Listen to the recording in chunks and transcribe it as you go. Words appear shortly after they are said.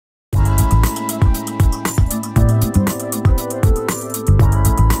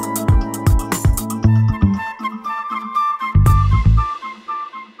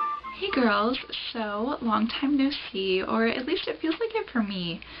So, long time no see, or at least it feels like it for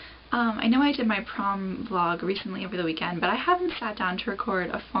me. I know I did my prom vlog recently over the weekend, but I haven't sat down to record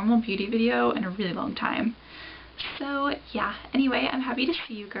a formal beauty video in a really long time. So yeah, anyway, I'm happy to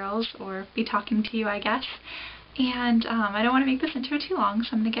see you girls, or be talking to you, I guess. And I don't want to make this intro too long, so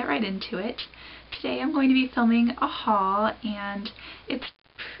I'm going to get right into it. Today I'm going to be filming a haul, and it's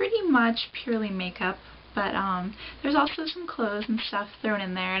pretty much purely makeup, but there's also some clothes and stuff thrown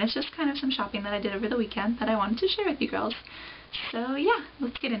in there, and it's just kind of some shopping that I did over the weekend that I wanted to share with you girls. So yeah,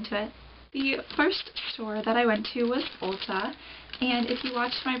 let's get into it. The first store that I went to was Ulta, and if you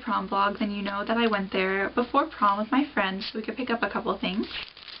watched my prom vlog, then you know that I went there before prom with my friends so we could pick up a couple things.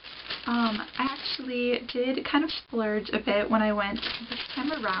 I actually did kind of splurge a bit when I went this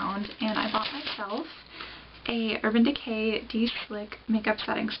time around, and I bought myself a Urban Decay De-Slick makeup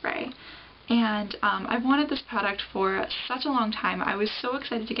setting spray. And I've wanted this product for such a long time. I was so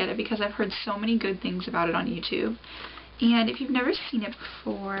excited to get it because I've heard so many good things about it on YouTube. And if you've never seen it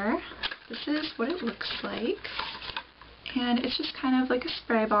before, this is what it looks like. And it's just kind of like a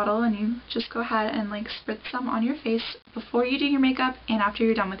spray bottle, and you just go ahead and like spritz some on your face before you do your makeup and after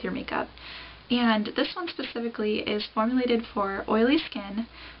you're done with your makeup. And this one specifically is formulated for oily skin,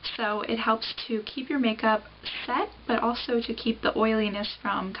 so it helps to keep your makeup set, but also to keep the oiliness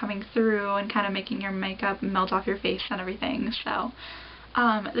from coming through and kind of making your makeup melt off your face and everything. So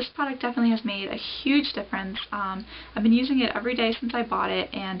this product definitely has made a huge difference. I've been using it every day since I bought it,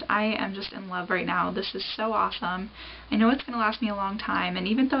 and I am just in love right now. This is so awesome. I know it's going to last me a long time, and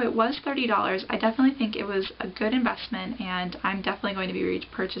even though it was $30, I definitely think it was a good investment, and I'm definitely going to be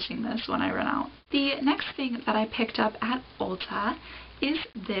repurchasing this when I run out. The next thing that I picked up at Ulta is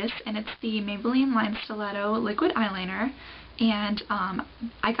this, and it's the Maybelline Line Stiletto Liquid Eyeliner. And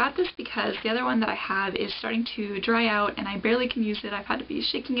I got this because the other one that I have is starting to dry out and I barely can use it. I've had to be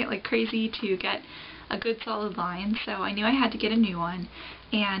shaking it like crazy to get a good solid line, so I knew I had to get a new one.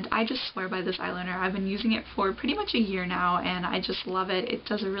 And I just swear by this eyeliner. I've been using it for pretty much a year now, and I just love it. It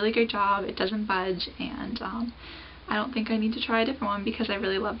does a really great job, it doesn't budge, and I don't think I need to try a different one because I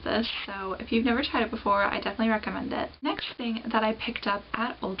really love this. So if you've never tried it before, I definitely recommend it. Next thing that I picked up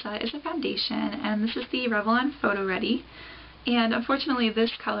at Ulta is a foundation, and this is the Revlon Photo Ready. And unfortunately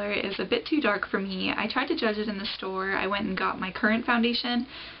this color is a bit too dark for me. I tried to judge it in the store. I went and got my current foundation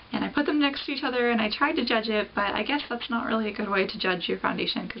and I put them next to each other and I tried to judge it, but I guess that's not really a good way to judge your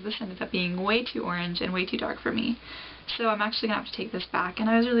foundation because this ended up being way too orange and way too dark for me. So I'm actually going to have to take this back, and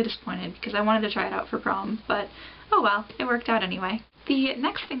I was really disappointed because I wanted to try it out for prom, but oh well, it worked out anyway. The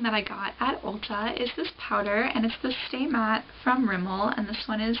next thing that I got at Ulta is this powder, and it's the Stay Matte from Rimmel, and this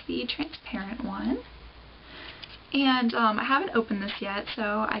one is the transparent one. And I haven't opened this yet,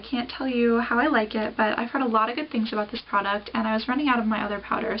 so I can't tell you how I like it, but I've heard a lot of good things about this product, and I was running out of my other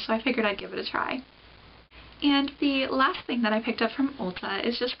powder, so I figured I'd give it a try. And the last thing that I picked up from Ulta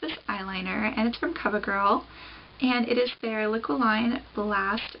is just this eyeliner, and it's from CoverGirl, and it is their Liquiline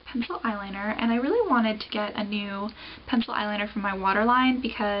Blast Pencil Eyeliner, and I really wanted to get a new pencil eyeliner for my waterline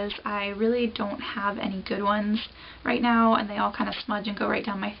because I really don't have any good ones right now, and they all kind of smudge and go right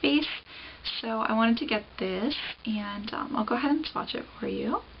down my face. So I wanted to get this, and I'll go ahead and swatch it for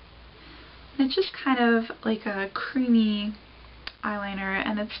you. And it's just kind of like a creamy eyeliner,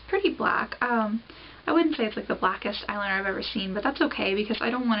 and it's pretty black. I wouldn't say it's like the blackest eyeliner I've ever seen, but that's okay because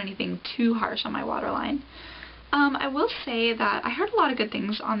I don't want anything too harsh on my waterline. I will say that I heard a lot of good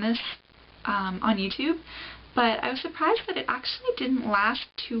things on this on YouTube, but I was surprised that it actually didn't last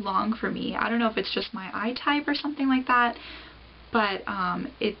too long for me. I don't know if it's just my eye type or something like that, but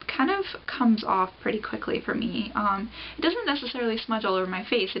it kind of comes off pretty quickly for me. It doesn't necessarily smudge all over my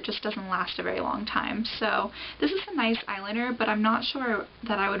face, it just doesn't last a very long time. So this is a nice eyeliner, but I'm not sure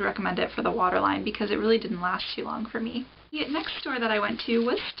that I would recommend it for the waterline because it really didn't last too long for me. The next store that I went to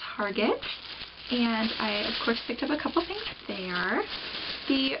was Target, and I of course picked up a couple things there.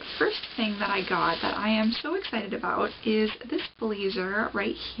 The first thing that I got that I am so excited about is this blazer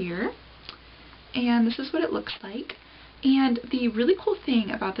right here, and this is what it looks like. And the really cool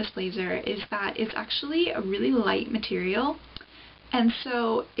thing about this blazer is that it's actually a really light material, and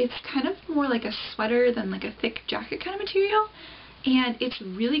so it's kind of more like a sweater than like a thick jacket kind of material, and it's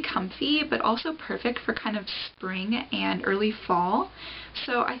really comfy but also perfect for kind of spring and early fall.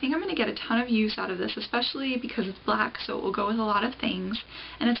 So I think I'm going to get a ton of use out of this, especially because it's black, so it will go with a lot of things,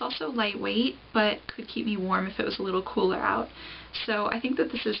 and it's also lightweight but could keep me warm if it was a little cooler out. So I think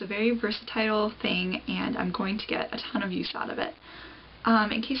that this is a very versatile thing, and I'm going to get a ton of use out of it.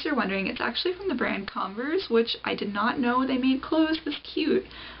 In case you're wondering, it's actually from the brand Converse, which I did not know they made clothes this cute.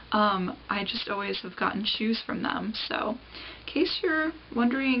 I just always have gotten shoes from them, so in case you're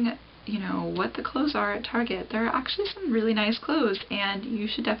wondering you know, what the clothes are at Target. There are actually some really nice clothes, and you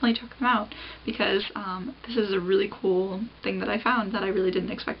should definitely check them out because this is a really cool thing that I found that I really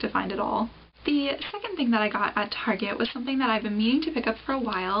didn't expect to find at all. The second thing that I got at Target was something that I've been meaning to pick up for a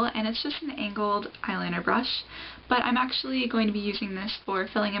while, and it's just an angled eyeliner brush, but I'm actually going to be using this for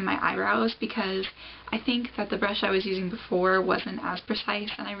filling in my eyebrows because I think that the brush I was using before wasn't as precise,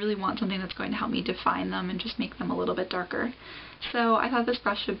 and I really want something that's going to help me define them and just make them a little bit darker. So I thought this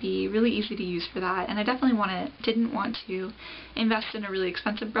brush would be really easy to use for that, and I definitely didn't want to invest in a really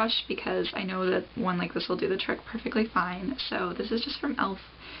expensive brush because I know that one like this will do the trick perfectly fine. So this is just from e.l.f.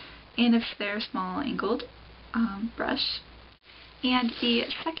 and it's their small angled brush. And the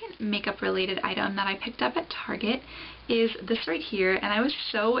second makeup related item that I picked up at Target is this right here, and I was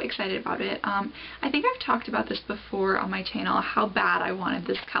so excited about it. I think I've talked about this before on my channel, how bad I wanted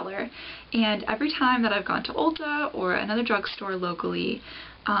this color, and every time that I've gone to Ulta or another drugstore locally,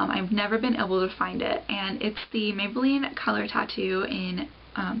 I've never been able to find it, and it's the Maybelline Color Tattoo in,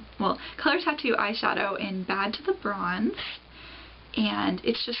 Color Tattoo eyeshadow in Bad to the Bronze, and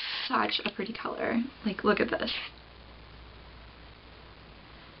it's just such a pretty color. Like, look at this.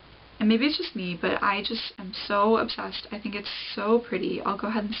 And maybe it's just me, but I just am so obsessed. I think it's so pretty. I'll go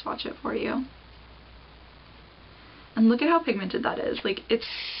ahead and swatch it for you. And look at how pigmented that is. Like, it's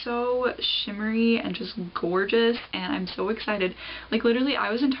so shimmery and just gorgeous, and I'm so excited. Like, literally,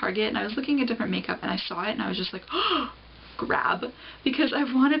 I was in Target and I was looking at different makeup and I saw it and I was just like, oh, grab. Because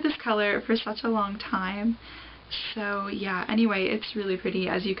I've wanted this color for such a long time. So yeah, anyway, it's really pretty,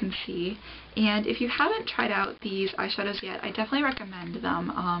 as you can see. And if you haven't tried out these eyeshadows yet, I definitely recommend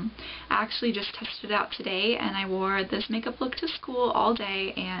them. I actually just tested it out today, and I wore this makeup look to school all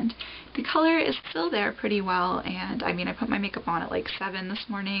day, and the color is still there pretty well. And I mean, I put my makeup on at like 7 this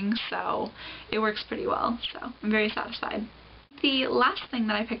morning, so it works pretty well. So I'm very satisfied. The last thing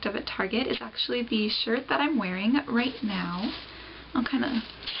that I picked up at Target is actually the shirt that I'm wearing right now. I'll kind of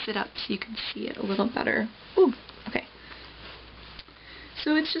sit up so you can see it a little better. Ooh, okay.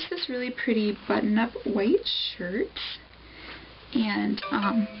 So it's just this really pretty button-up white shirt. And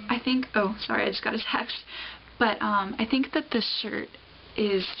I think, oh, sorry, I just got a text. But I think that this shirt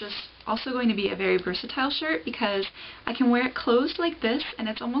is just also going to be a very versatile shirt because I can wear it closed like this and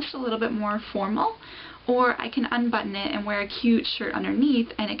it's almost a little bit more formal, or I can unbutton it and wear a cute shirt underneath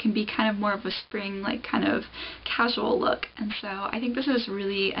and it can be kind of more of a spring, like kind of casual look. And so I think this is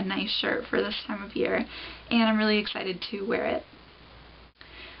really a nice shirt for this time of year, and I'm really excited to wear it.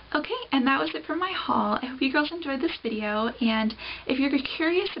 Okay, and that was it for my haul. I hope you girls enjoyed this video, and if you're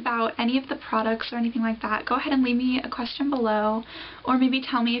curious about any of the products or anything like that, go ahead and leave me a question below, or maybe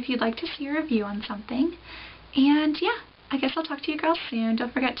tell me if you'd like to see a review on something. And yeah, I guess I'll talk to you girls soon.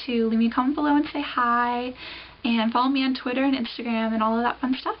 Don't forget to leave me a comment below and say hi, and follow me on Twitter and Instagram and all of that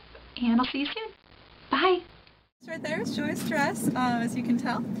fun stuff, and I'll see you soon. Bye! Right there is Joy's dress, as you can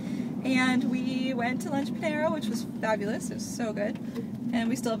tell. And we went to lunch Panera, which was fabulous. It was so good. And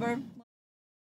we still have our